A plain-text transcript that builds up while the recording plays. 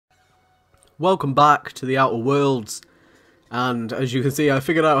Welcome back to the Outer Worlds, and as you can see I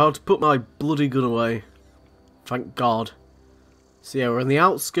figured out how to put my bloody gun away. Thank God. So yeah, we're on the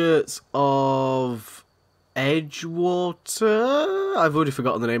outskirts of Edgewater? I've already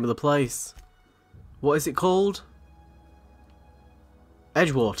forgotten the name of the place. What is it called?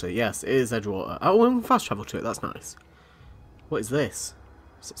 Edgewater, yes, it is Edgewater. Oh, we can fast travel to it, that's nice. What is this?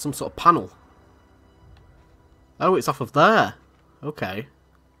 Is it some sort of panel? Oh, it's off of there. Okay.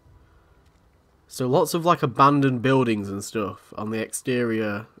 So lots of like abandoned buildings and stuff on the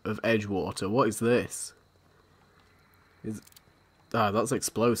exterior of Edgewater. What is this? That's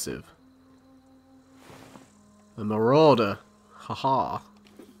explosive. A marauder. Haha.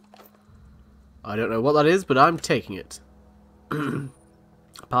 I don't know what that is, but I'm taking it.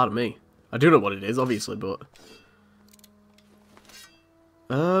 Pardon me. I do know what it is, obviously, but...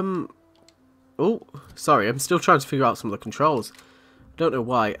 Oh, sorry, I'm still trying to figure out some of the controls. Don't know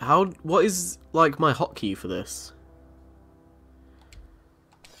why. What is, like, my hotkey for this?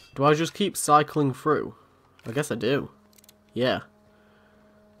 Do I just keep cycling through? I guess I do. Yeah.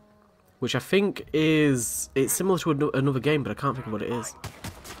 Which I think is... It's similar to another game, but I can't think of what it is.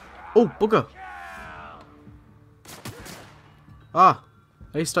 Oh, bugger! Ah!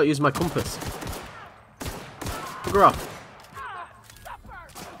 I need to start using my compass. Bugger off.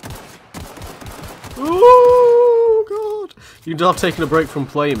 Oh, God! You can tell I've taken a break from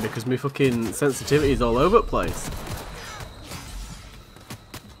playing because my fucking sensitivity is all over the place.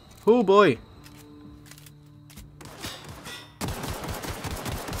 Oh, boy.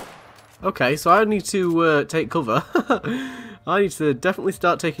 Okay, so I need to take cover. I need to definitely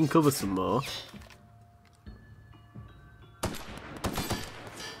start taking cover some more.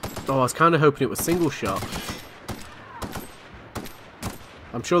 Oh, I was kind of hoping it was single shot.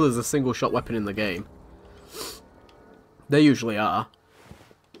 I'm sure there's a single shot weapon in the game. They usually are.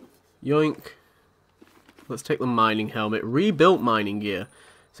 Yoink. Let's take the mining helmet. Rebuilt mining gear.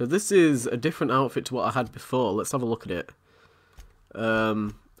 So this is a different outfit to what I had before. Let's have a look at it.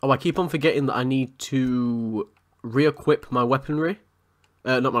 Oh, I keep on forgetting that I need to re-equip my weaponry.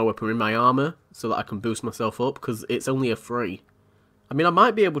 Not my weaponry, my armor. So that I can boost myself up, because it's only a free. I mean, I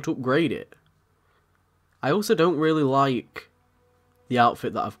might be able to upgrade it. I also don't really like the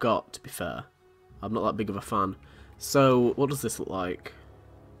outfit that I've got, to be fair. I'm not that big of a fan. So, what does this look like?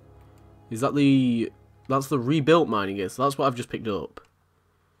 Is that the... That's the rebuilt mining gear, so that's what I've just picked up.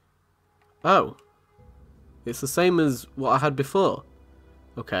 Oh. It's the same as what I had before.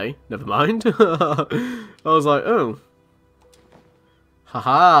 Okay, never mind. I was like, oh.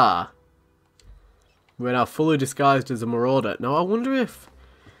 Haha. We're now fully disguised as a marauder. Now, I wonder if...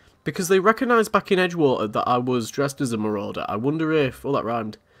 Because they recognised back in Edgewater that I was dressed as a marauder. I wonder if... Oh, that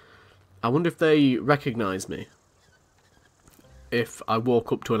rhymed. I wonder if they recognise me. If I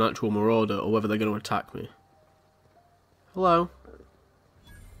walk up to an actual marauder, or whether they're going to attack me. Hello.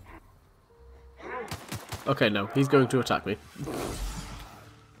 Okay, no. He's going to attack me.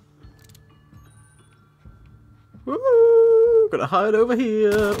 Woo! Gonna hide over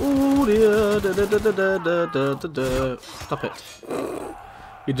here. Ooh, dear. Da, da, da, da, da, da, da, da. Stop it.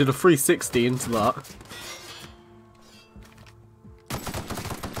 He did a 360 into that.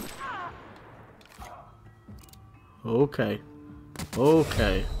 Okay.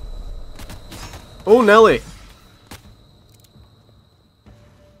 Okay. Oh, Nelly!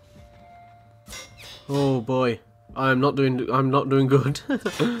 Oh boy. I'm not doing good.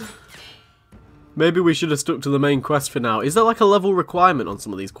 Maybe we should have stuck to the main quest for now. Is there like a level requirement on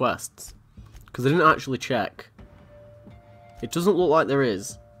some of these quests? Because I didn't actually check. It doesn't look like there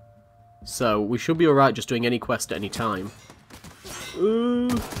is. So, we should be alright just doing any quest at any time. To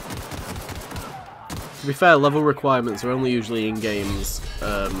be fair, level requirements are only usually in games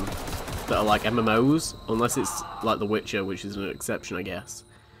that are like MMOs, unless it's like The Witcher, which is an exception, I guess.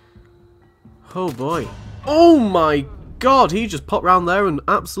 Oh boy. Oh my God, he just popped round there and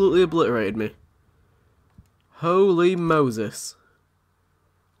absolutely obliterated me. Holy Moses.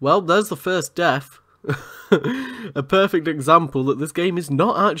 Well, there's the first death. A perfect example that this game is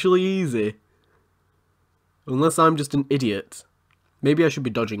not actually easy. Unless I'm just an idiot. Maybe I should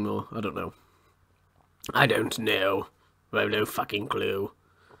be dodging more, I don't know. I don't know. I have no fucking clue.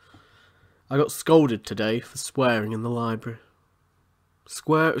 I got scolded today for swearing in the library.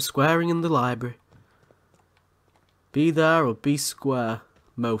 Swearing in the library. Be there or be square,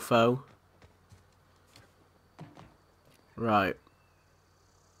 mofo. Right.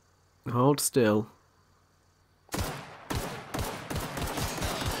 Hold still.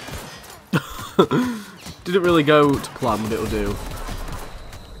 Didn't really go to plan, but it'll do.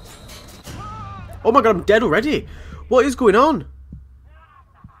 Oh my God, I'm dead already! What is going on?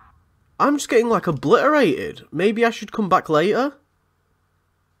 I'm just getting, like, obliterated. Maybe I should come back later?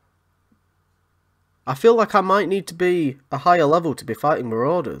 I feel like I might need to be a higher level to be fighting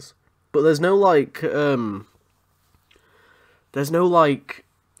marauders. But there's no, like, there's no, like,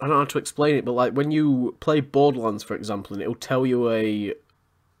 I don't know how to explain it, but, like, when you play Borderlands, for example, and it'll tell you a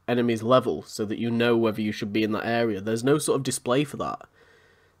enemy's level so that you know whether you should be in that area. There's no sort of display for that.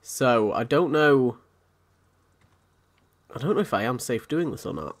 So, I don't know if I am safe doing this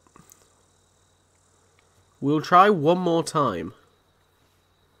or not. We'll try one more time.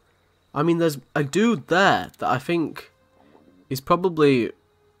 I mean, there's a dude there that I think is probably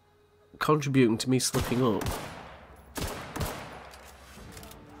contributing to me slipping up.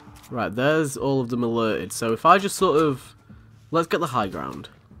 Right, there's all of them alerted. So if I just sort of... Let's get the high ground.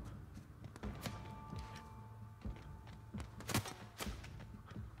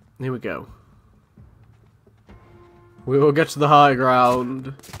 Here we go. We will get to the high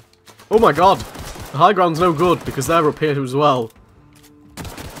ground. Oh my god! The high ground's no good because they're up here as well.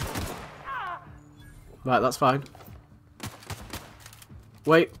 Right, that's fine.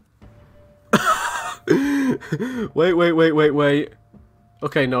 Wait. Wait.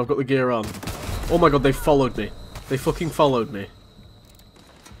 Okay, no, I've got the gear on. Oh my god, they followed me. They fucking followed me.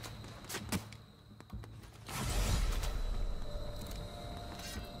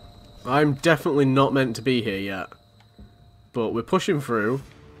 I'm definitely not meant to be here yet. But we're pushing through.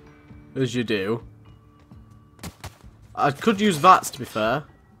 As you do. I could use VATS, to be fair.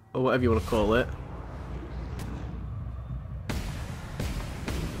 Or whatever you want to call it.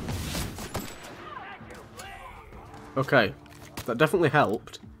 Okay. That definitely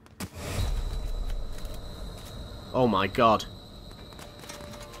helped. Oh my god.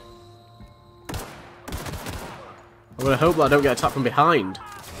 I'm gonna hope that I don't get attacked from behind.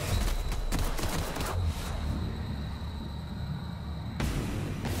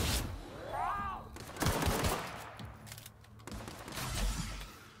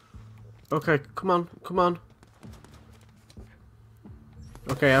 Okay, come on.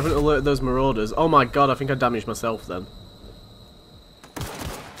 Okay, I haven't alerted those marauders. Oh my god, I think I damaged myself then.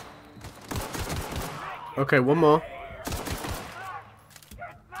 Okay, one more.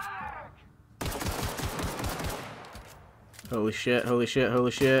 Holy shit.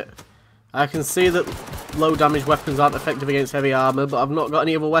 I can see that low damage weapons aren't effective against heavy armor, but I've not got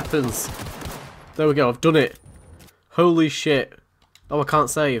any other weapons. There we go, I've done it. Holy shit. Oh, I can't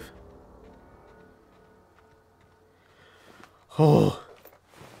save.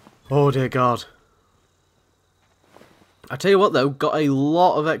 Oh dear god. I tell you what though, got a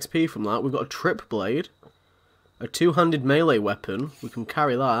lot of XP from that. We've got a trip blade. A two-handed melee weapon. We can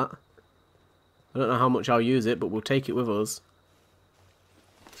carry that. I don't know how much I'll use it, but we'll take it with us.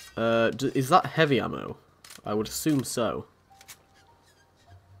 Is that heavy ammo? I would assume so.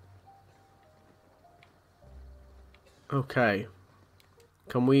 Okay.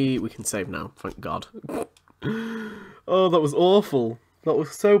 Can we can save now, thank god. Oh, that was awful. That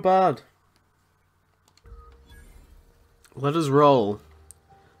was so bad. Let us roll.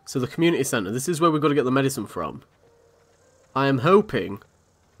 So the community centre, this is where we've got to get the medicine from. I am hoping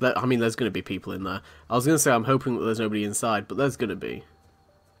that, I mean, there's going to be people in there. I was going to say I'm hoping that there's nobody inside, but there's going to be.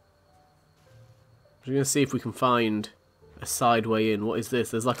 We're going to see if we can find a side way in. What is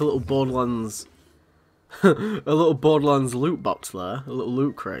this? There's like a little Borderlands... a little Borderlands loot box there. A little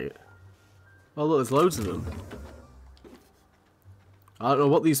loot crate. Oh look, there's loads of them. I don't know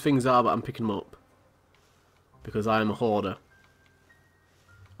what these things are, but I'm picking them up. Because I am a hoarder.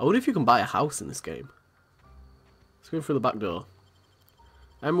 I wonder if you can buy a house in this game. Let's go through the back door.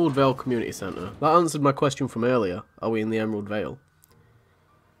 Emerald Vale Community Centre. That answered my question from earlier. Are we in the Emerald Vale?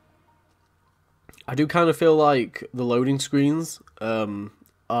 I do kind of feel like the loading screens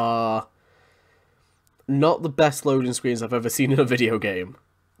are not the best loading screens I've ever seen in a video game.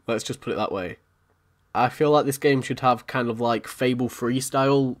 Let's just put it that way. I feel like this game should have kind of like Fable 3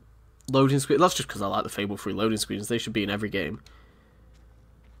 style loading screen. That's just because I like the Fable 3 loading screens. They should be in every game.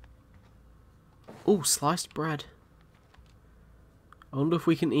 Oh, sliced bread. I wonder if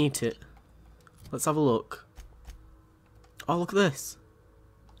we can eat it. Let's have a look. Oh, look at this.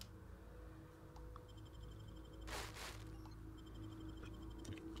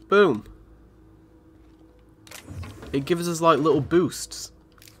 Boom. It gives us like little boosts.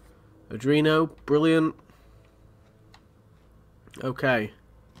 Adreno, brilliant. Okay.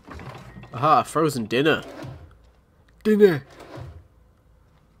 Aha, frozen dinner. Dinner.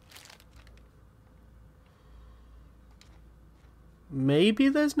 Maybe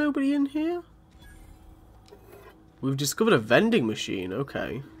there's nobody in here? We've discovered a vending machine,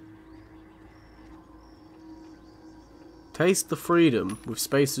 okay. Taste the freedom with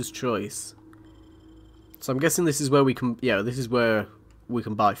Spacer's Choice. So I'm guessing this is where we can... Yeah, this is where we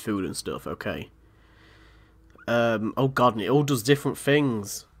can buy food and stuff. Okay. Oh god, and it all does different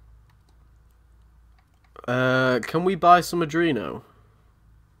things. Can we buy some Adreno?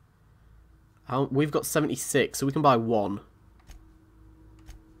 We've got 76, so we can buy 1.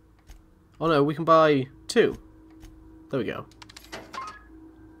 Oh no, we can buy 2. There we go.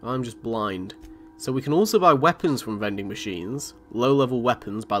 I'm just blind. So we can also buy weapons from vending machines. Low-level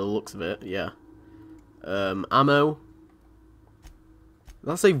weapons, by the looks of it, yeah. Ammo.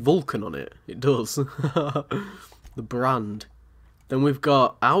 That's a Vulcan on it. It does. The brand. Then we've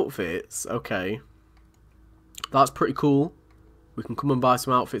got outfits. Okay. That's pretty cool. We can come and buy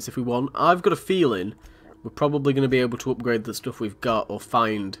some outfits if we want. I've got a feeling we're probably going to be able to upgrade the stuff we've got or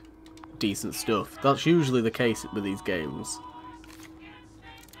find decent stuff. That's usually the case with these games.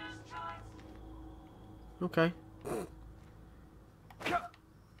 Okay.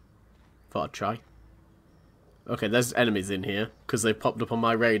 Thought I'd try. Okay, there's enemies in here, because they've popped up on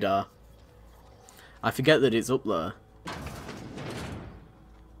my radar. I forget that it's up there.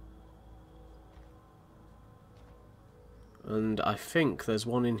 And I think there's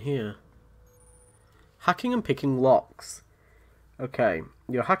one in here. Hacking and picking locks. Okay.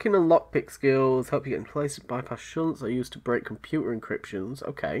 Your hacking and lockpick skills help you get in place and bypass shunts are used to break computer encryptions.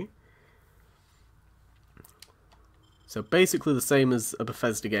 Okay. So basically the same as a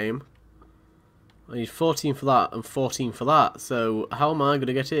Bethesda game. I need 14 for that and 14 for that. So how am I going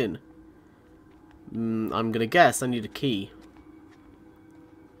to get in? I'm going to guess I need a key.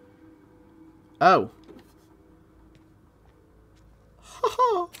 Oh.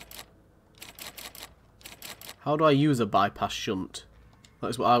 How do I use a bypass shunt?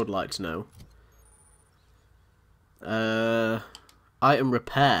 That's what I would like to know. Item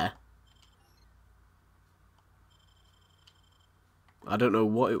repair. I don't know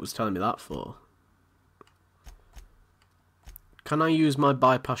what it was telling me that for. Can I use my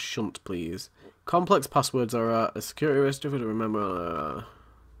bypass shunt, please? Complex passwords are a security risk difficult to remember.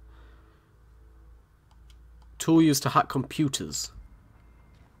 Tool used to hack computers.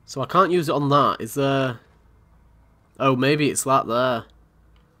 So I can't use it on that. Is there... Oh, maybe it's that there.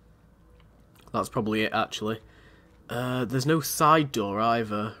 That's probably it, actually. There's no side door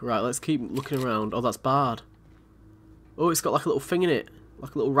either. Right, let's keep looking around. Oh, that's bad. Oh, it's got like a little thing in it.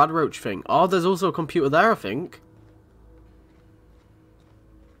 Like a little rad roach thing. Oh, there's also a computer there, I think.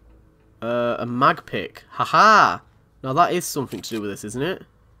 A mag pick. Haha! Now that is something to do with this, isn't it?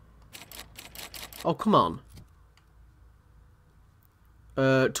 Oh, come on.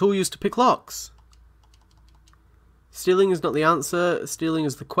 Tool used to pick locks. Stealing is not the answer. Stealing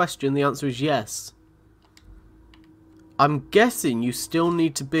is the question. The answer is yes. I'm guessing you still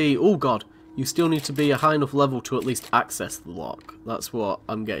need to be... Oh, God. You still need to be a high enough level to at least access the lock. That's what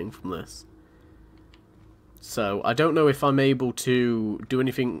I'm getting from this. So, I don't know if I'm able to do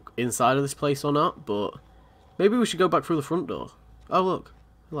anything inside of this place or not, but maybe we should go back through the front door. Oh, look.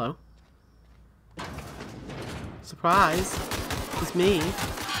 Hello. Surprise. It's me.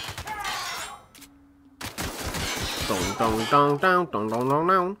 Dong dong dong dong dong dong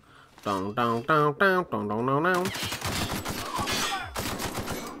dong dong dong dong dong dong dong dong dong dong.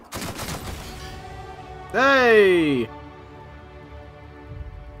 Hey!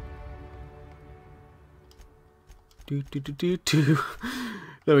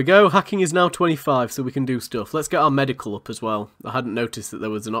 There we go. Hacking is now 25, so we can do stuff. Let's get our medical up as well. I hadn't noticed that there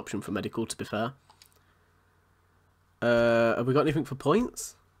was an option for medical, to be fair. Have we got anything for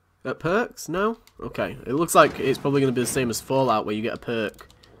points? Perks? No? Okay. It looks like it's probably going to be the same as Fallout, where you get a perk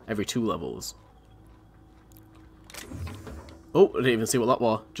every 2 levels. Oh, I didn't even see what that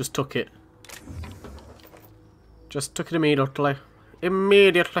was. Just took it. Just took it immediately.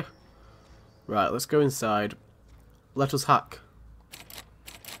 Immediately. Right, let's go inside. Let us hack.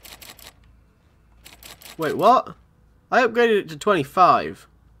 Wait, what? I upgraded it to 25.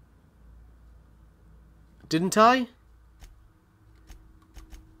 Didn't I?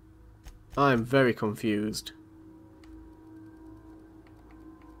 I'm very confused.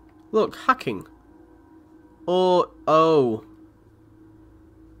 Look, hacking. Or, oh.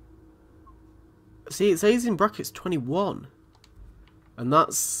 See, it says in brackets 21. And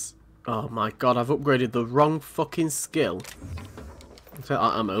that's... Oh my god, I've upgraded the wrong fucking skill. Take that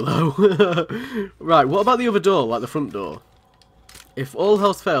ammo, though. Right, what about the other door, like the front door? If all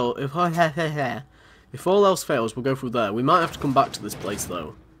else fails... If all else fails, we'll go through there. We might have to come back to this place,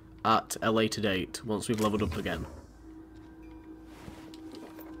 though. At a later date, once we've leveled up again.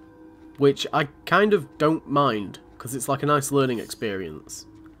 Which I kind of don't mind, because it's like a nice learning experience.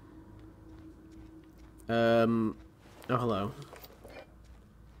 Oh, hello.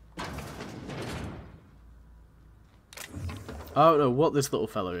 I don't know what this little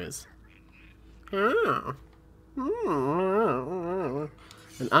fellow is. An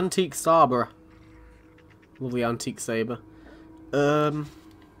antique saber. Lovely antique saber. Oh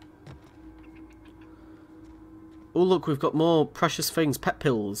look, we've got more precious things. Pet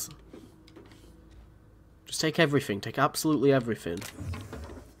pills. Just take everything. Take absolutely everything.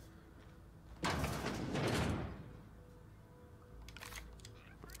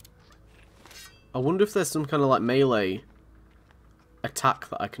 I wonder if there's some kind of like melee attack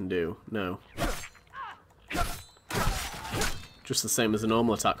that I can do. No. Just the same as a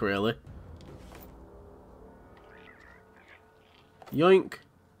normal attack, really. Yoink.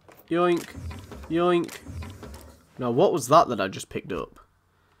 Yoink. Yoink. Now, what was that I just picked up?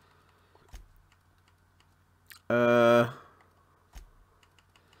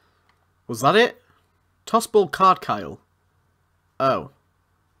 Was that it? Tossball card Kyle. Oh.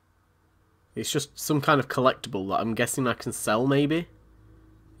 It's just some kind of collectible that I'm guessing I can sell, maybe?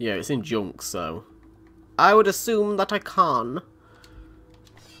 Yeah, it's in junk, so... I would assume that I can.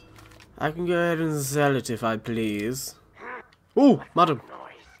 I can go ahead and sell it if I please. Ooh, madam.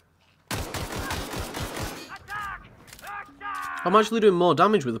 I'm actually doing more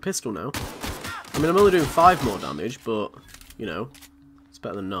damage with the pistol now. I mean, I'm only doing 5 more damage, but, you know, it's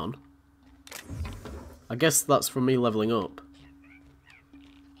better than none. I guess that's from me leveling up.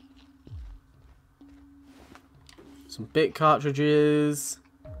 Some bit cartridges.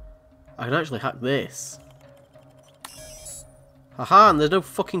 I can actually hack this. Haha, and there's no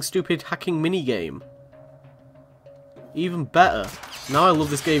fucking stupid hacking minigame. Even better. Now I love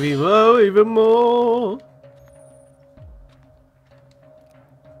this game even more.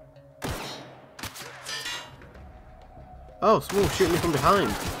 Oh, someone's shooting me from behind.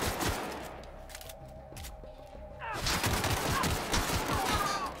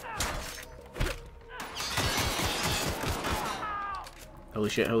 Holy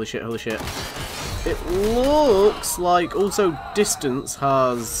shit, holy shit, holy shit. It looks like also distance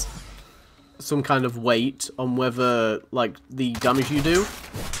has some kind of weight on whether, like, the damage you do.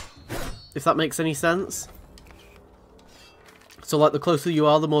 If that makes any sense. So, like, the closer you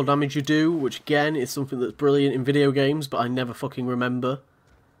are, the more damage you do, which, again, is something that's brilliant in video games, but I never fucking remember.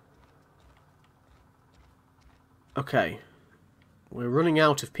 Okay. We're running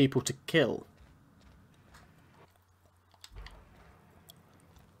out of people to kill.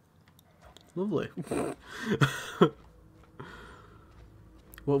 Lovely.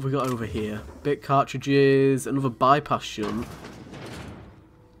 What have we got over here? Bit cartridges, another bypass shunt.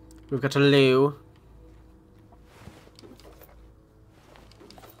 We've got a loo.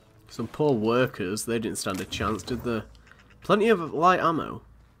 Some poor workers, they didn't stand a chance, did they? Plenty of light ammo,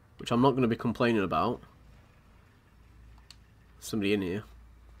 which I'm not going to be complaining about. Somebody in here.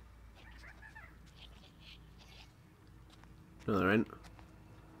 No, there ain't.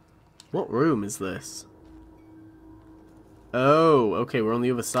 What room is this? Oh, okay, we're on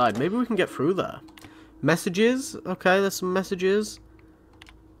the other side. Maybe we can get through there. Messages? Okay, there's some messages.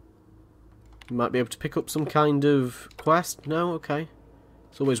 We might be able to pick up some kind of quest. No? Okay.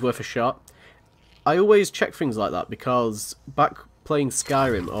 It's always worth a shot. I always check things like that because back playing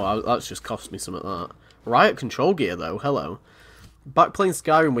Skyrim... Oh, that's just cost me some of that. Riot control gear, though. Hello. Back playing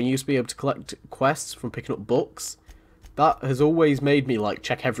Skyrim when you used to be able to collect quests from picking up books, that has always made me, like,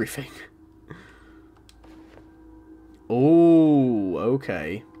 check everything. Oh,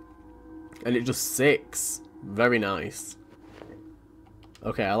 okay. And it just 6. Very nice.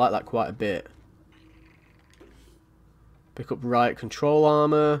 Okay, I like that quite a bit. Pick up riot control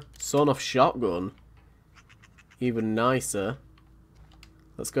armor. Sawn-off shotgun. Even nicer.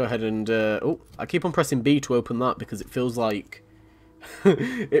 Let's go ahead and... oh, I keep on pressing B to open that because it feels like...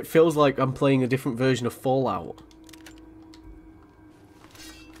 it feels like I'm playing a different version of Fallout.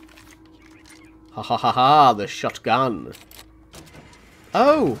 Ha ha ha ha, the shotgun.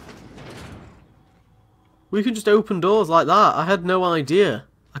 Oh! We can just open doors like that. I had no idea.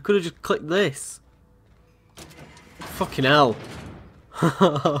 I could have just clicked this. Fucking hell.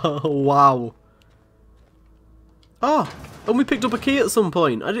 Wow. Oh! And we picked up a key at some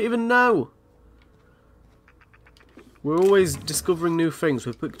point. I didn't even know. We're always discovering new things.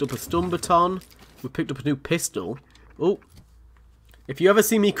 We've picked up a stun baton. We've picked up a new pistol. Oh. If you ever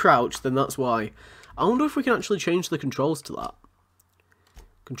see me crouch, then that's why. I wonder if we can actually change the controls to that.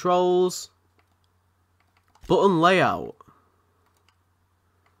 Controls. Button layout.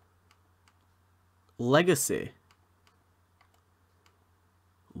 Legacy.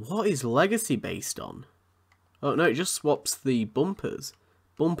 What is Legacy based on? Oh no, it just swaps the bumpers.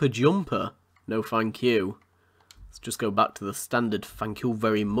 Bumper jumper. No thank you. Let's just go back to the standard. Thank you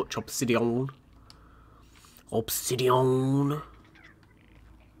very much, Obsidian. Obsidian.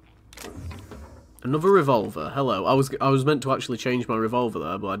 Another revolver. Hello. I was meant to actually change my revolver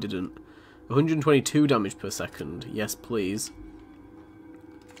there, but I didn't. 122 damage per second. Yes, please.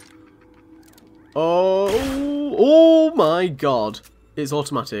 Oh my god. It's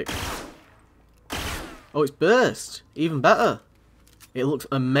automatic. Oh, it's burst. Even better. It looks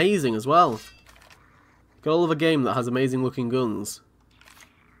amazing as well. Gotta love a game that has amazing looking guns.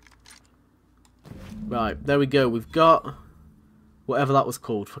 Right, there we go. We've got whatever that was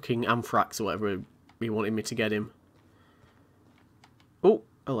called. Fucking Anthrax or whatever he wanted me to get him. Oh,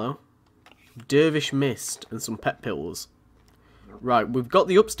 hello. Dervish Mist and some pet pills. Right, we've got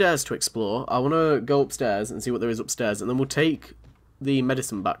the upstairs to explore. I want to go upstairs and see what there is upstairs, and then we'll take the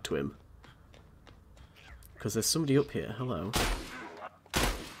medicine back to him. Because there's somebody up here. Hello.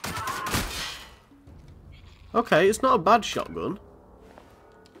 Okay, it's not a bad shotgun.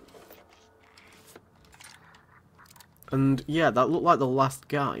 And yeah, that looked like the last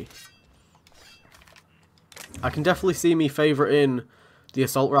guy. I can definitely see me favouriting the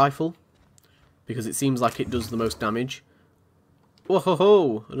assault rifle, because it seems like it does the most damage. Whoa ho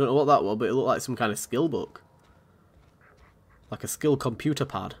ho! I don't know what that was, but it looked like some kind of skill book. Like a skill computer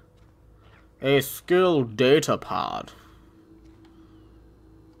pad. A skill data pad.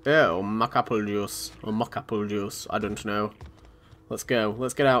 Oh, mock apple juice. Or mock apple juice. I don't know. Let's go.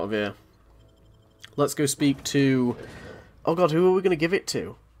 Let's get out of here. Let's go speak to... Oh god, who are we going to give it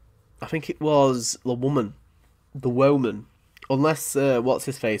to? I think it was the woman. The woman. Unless,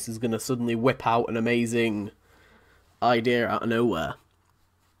 what's-his-face is going to suddenly whip out an amazing idea out of nowhere.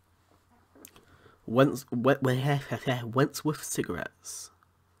 Wentworth cigarettes.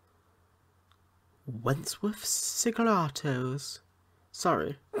 Wentworth cigarettos.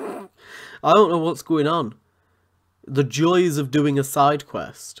 Sorry. I don't know what's going on. The joys of doing a side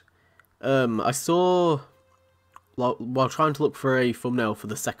quest. I saw, while trying to look for a thumbnail for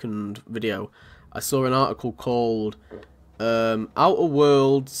the second video, I saw an article called Outer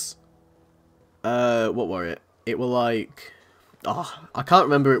Worlds, what were it? It were like, I can't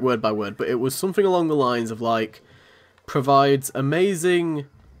remember it word by word, but it was something along the lines of like, provides amazing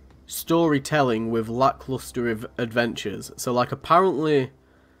storytelling with lackluster adventures. So like apparently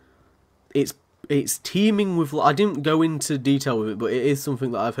it's teeming with, I didn't go into detail with it, but it is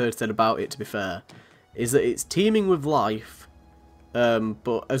something that I've heard said about it, to be fair, is that it's teeming with life,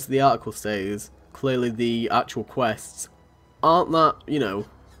 but as the article says, clearly the actual quests aren't that, you know,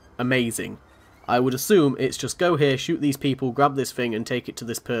 amazing. I would assume it's just go here, shoot these people, grab this thing and take it to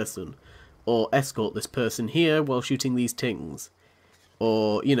this person, or escort this person here while shooting these things.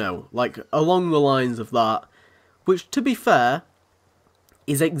 Or, you know, like, along the lines of that. Which, to be fair,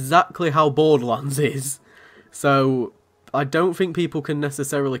 is exactly how Borderlands is. So, I don't think people can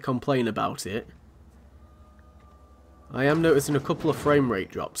necessarily complain about it. I am noticing a couple of frame rate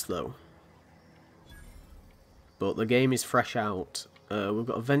drops, though. But the game is fresh out. We've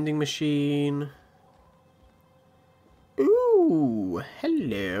got a vending machine. Ooh,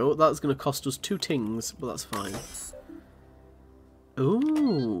 hello. That's going to cost us 2 tings, but that's fine.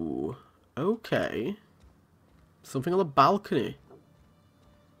 Ooh, okay. Something on the balcony.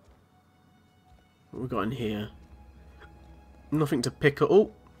 What we got in here? Nothing to pick up.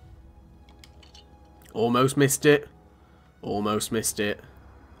 Oh! Almost missed it. Almost missed it.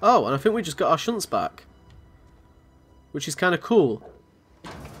 Oh, and I think we just got our shunts back. Which is kind of cool.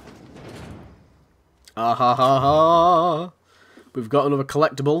 Ah ha ha ha! We've got another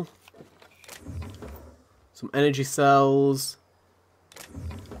collectible. Some energy cells.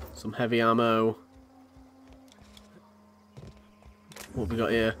 Some heavy ammo. What have we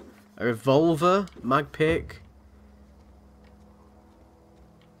got here? A revolver, mag pick.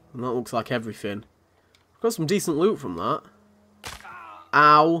 And that looks like everything. I've got some decent loot from that.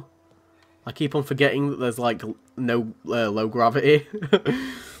 Ow! I keep on forgetting that there's like no low gravity.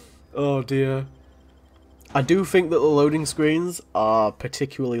 Oh dear. I do think that the loading screens are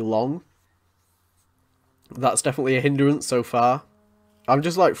particularly long. That's definitely a hindrance so far. I'm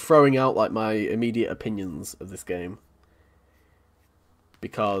just like throwing out like my immediate opinions of this game.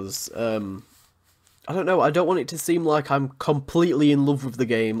 Because, I don't know, I don't want it to seem like I'm completely in love with the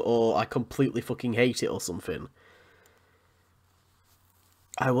game or I completely fucking hate it or something.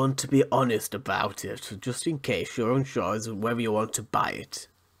 I want to be honest about it, just in case you're unsure as to whether you want to buy it.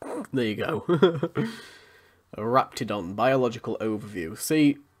 There you go. A Raptidon biological overview.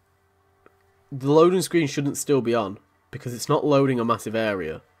 See, the loading screen shouldn't still be on, because it's not loading a massive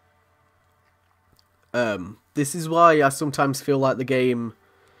area. This is why I sometimes feel like the game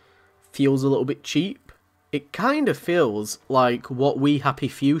feels a little bit cheap, it kind of feels like what We Happy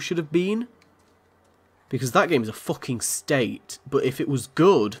Few should have been. Because that game's a fucking state. But if it was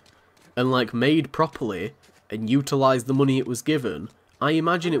good and like made properly and utilised the money it was given, I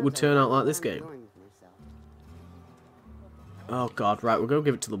imagine it would turn out like this game. Oh god, right, we'll go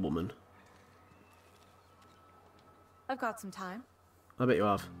give it to the woman. I've got some time. I bet you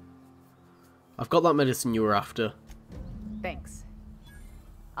have. I've got that medicine you were after. Thanks.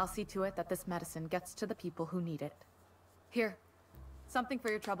 I'll see to it that this medicine gets to the people who need it. Here, something for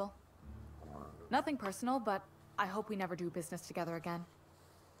your trouble. Nothing personal, but I hope we never do business together again.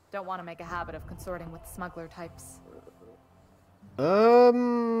 Don't want to make a habit of consorting with smuggler types.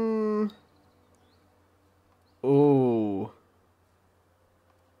 Oh. Oh.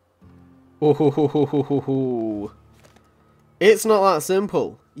 It's not that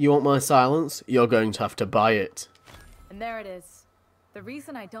simple. You want my silence? You're going to have to buy it. And there it is. The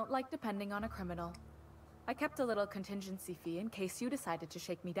reason I don't like depending on a criminal. I kept a little contingency fee in case you decided to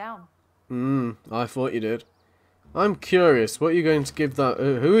shake me down. I thought you did. I'm curious, what are you going to give that,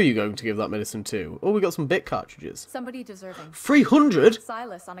 who are you going to give that medicine to? Oh, we got some bit cartridges. Somebody deserving. 300?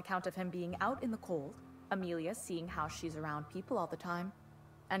 Silas on account of him being out in the cold. Amelia seeing how she's around people all the time.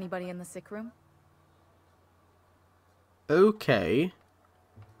 Anybody in the sick room? Okay.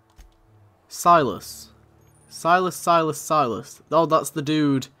 Silas. Silas. Oh, that's the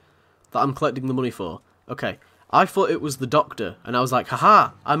dude that I'm collecting the money for. Okay. I thought it was the doctor, and I was like,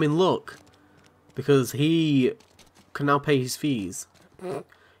 haha, I'm in luck. Because he can now pay his fees.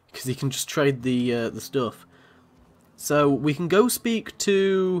 Because he can just trade the stuff. So, we can go speak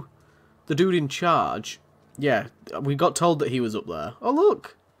to the dude in charge. Yeah, we got told that he was up there. Oh,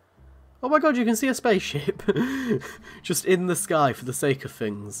 look! Oh my god, you can see a spaceship. Just in the sky for the sake of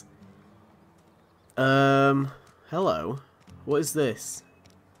things. Hello. What is this?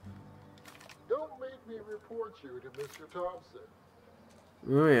 Don't make me report you to Mr. Thompson.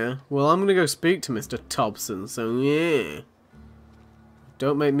 Oh yeah. Well, I'm gonna go speak to Mr. Thompson, so yeah.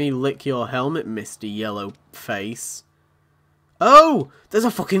 Don't make me lick your helmet, Mr. Yellow Face. Oh! There's a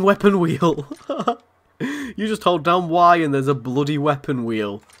fucking weapon wheel! You just hold down Y and there's a bloody weapon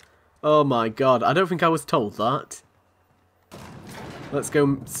wheel. Oh my god, I don't think I was told that. Let's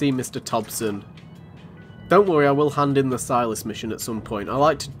go see Mr. Thompson. Don't worry, I will hand in the Silas mission at some point. I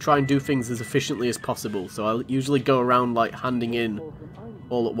like to try and do things as efficiently as possible, so I usually go around like handing in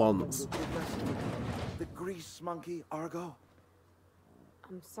all at once. The grease monkey, Argo?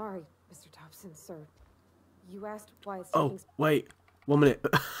 I'm sorry, Mr. Thompson, sir. You asked why it's Oh, wait. 1 minute.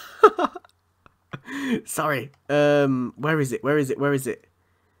 Sorry. Where is it? Where is it?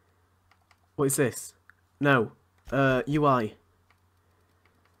 What is this? No. UI.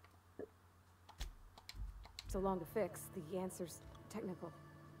 so long to fix. The answer's technical.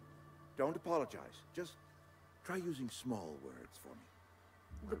 Don't apologize. Just try using small words for me.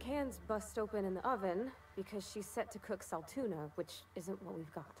 The can's bust open in the oven because she's set to cook saltuna, which isn't what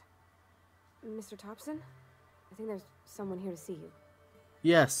we've got. Mr. Thompson? I think there's someone here to see you.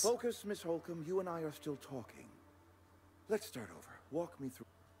 Yes. Focus, Miss Holcomb. You and I are still talking. Let's start over. Walk me through.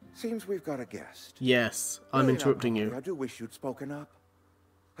 Seems we've got a guest. Yes. I'm Really interrupting not, you. Molly. I do wish you'd spoken up.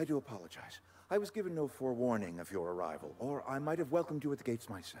 I do apologize. I was given no forewarning of your arrival, or I might have welcomed you at the gates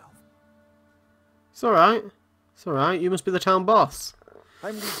myself. It's alright. It's alright. You must be the town boss.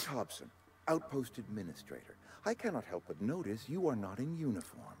 I'm Lee Thompson, outpost administrator. I cannot help but notice you are not in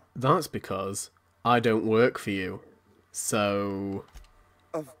uniform. That's because I don't work for you. So...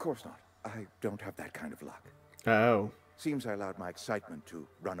 Of course not. I don't have that kind of luck. Oh. Seems I allowed my excitement to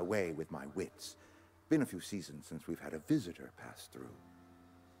run away with my wits. Been a few seasons since we've had a visitor pass through.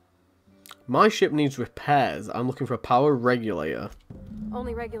 My ship needs repairs. I'm looking for a power regulator.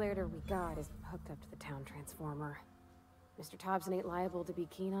 Only regulator we got is hooked up to the town transformer. Mr. Thompson ain't liable to be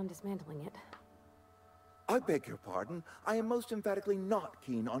keen on dismantling it. I beg your pardon. I am most emphatically not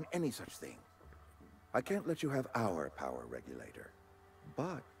keen on any such thing. I can't let you have our power regulator.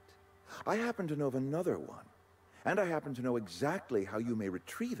 But I happen to know of another one. And I happen to know exactly how you may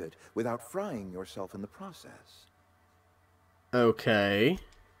retrieve it without frying yourself in the process. Okay.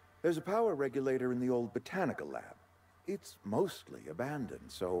 There's a power regulator in the old botanical lab. It's mostly abandoned,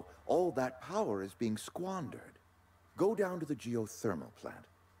 so all that power is being squandered. Go down to the geothermal plant.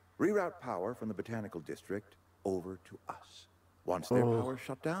 Reroute power from the botanical district over to us. Once their power's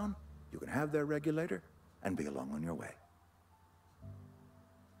shut down, you can have their regulator and be along on your way.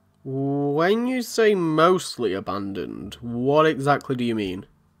 When you say mostly abandoned, what exactly do you mean?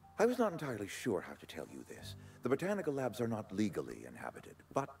 I was not entirely sure how to tell you this. The botanical labs are not legally inhabited,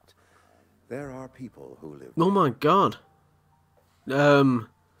 but there are people who live Oh my god.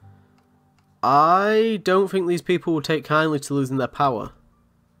 I don't think these people will take kindly to losing their power.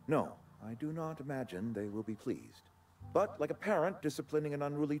 No, I do not imagine they will be pleased. But like a parent disciplining an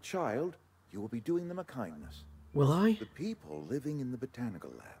unruly child, you will be doing them a kindness. Will I? The people living in the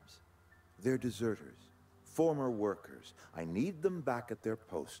botanical labs, they're deserters, former workers. I need them back at their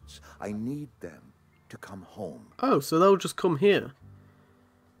posts. I need them to come home. Oh, so they'll just come here.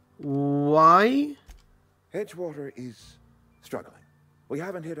 Why? Edgewater is struggling. We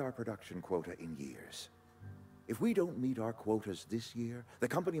haven't hit our production quota in years. If we don't meet our quotas this year, the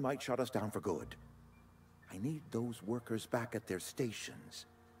company might shut us down for good. I need those workers back at their stations.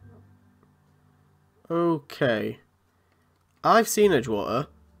 Okay. I've seen Edgewater.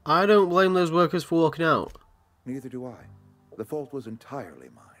 I don't blame those workers for walking out. Neither do I. The fault was entirely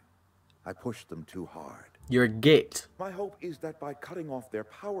mine. I pushed them too hard. You're a git. My hope is that by cutting off their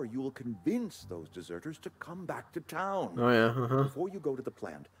power, you will convince those deserters to come back to town. Oh yeah, Before you go to the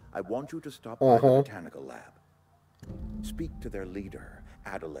plant, I want you to stop by the botanical lab. Speak to their leader,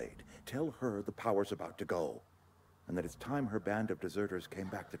 Adelaide. Tell her the power's about to go, and that it's time her band of deserters came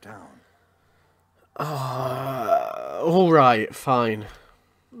back to town. Alright, fine.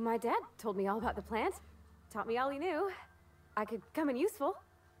 My dad told me all about the plant. Taught me all he knew. I could come in useful.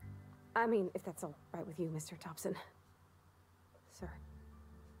 I mean, if that's all right with you, Mr. Thompson. Sir.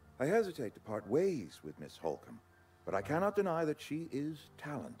 I hesitate to part ways with Miss Holcomb, but I cannot deny that she is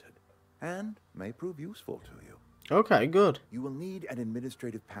talented, and may prove useful to you. Okay, good. You will need an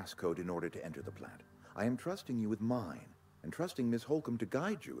administrative passcode in order to enter the plant. I am trusting you with mine, and trusting Miss Holcomb to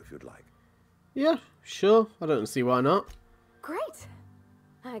guide you if you'd like. Yeah, sure. I don't see why not. Great!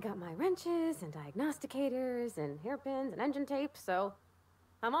 I got my wrenches and diagnosticators and hairpins and engine tape, so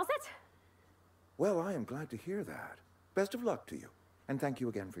I'm all set. Well, I am glad to hear that. Best of luck to you, and thank you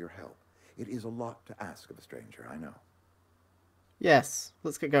again for your help. It is a lot to ask of a stranger, I know. Yes,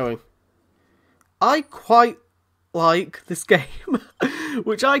 let's get going. I quite like this game,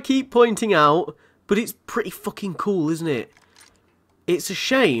 which I keep pointing out, but it's pretty fucking cool, isn't it? It's a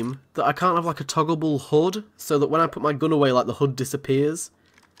shame that I can't have like a toggleable HUD, so that when I put my gun away, like the HUD disappears.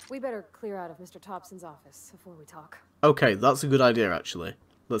 We better clear out of Mr. Thompson's office before we talk. Okay, that's a good idea, actually.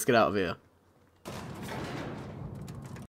 Let's get out of here.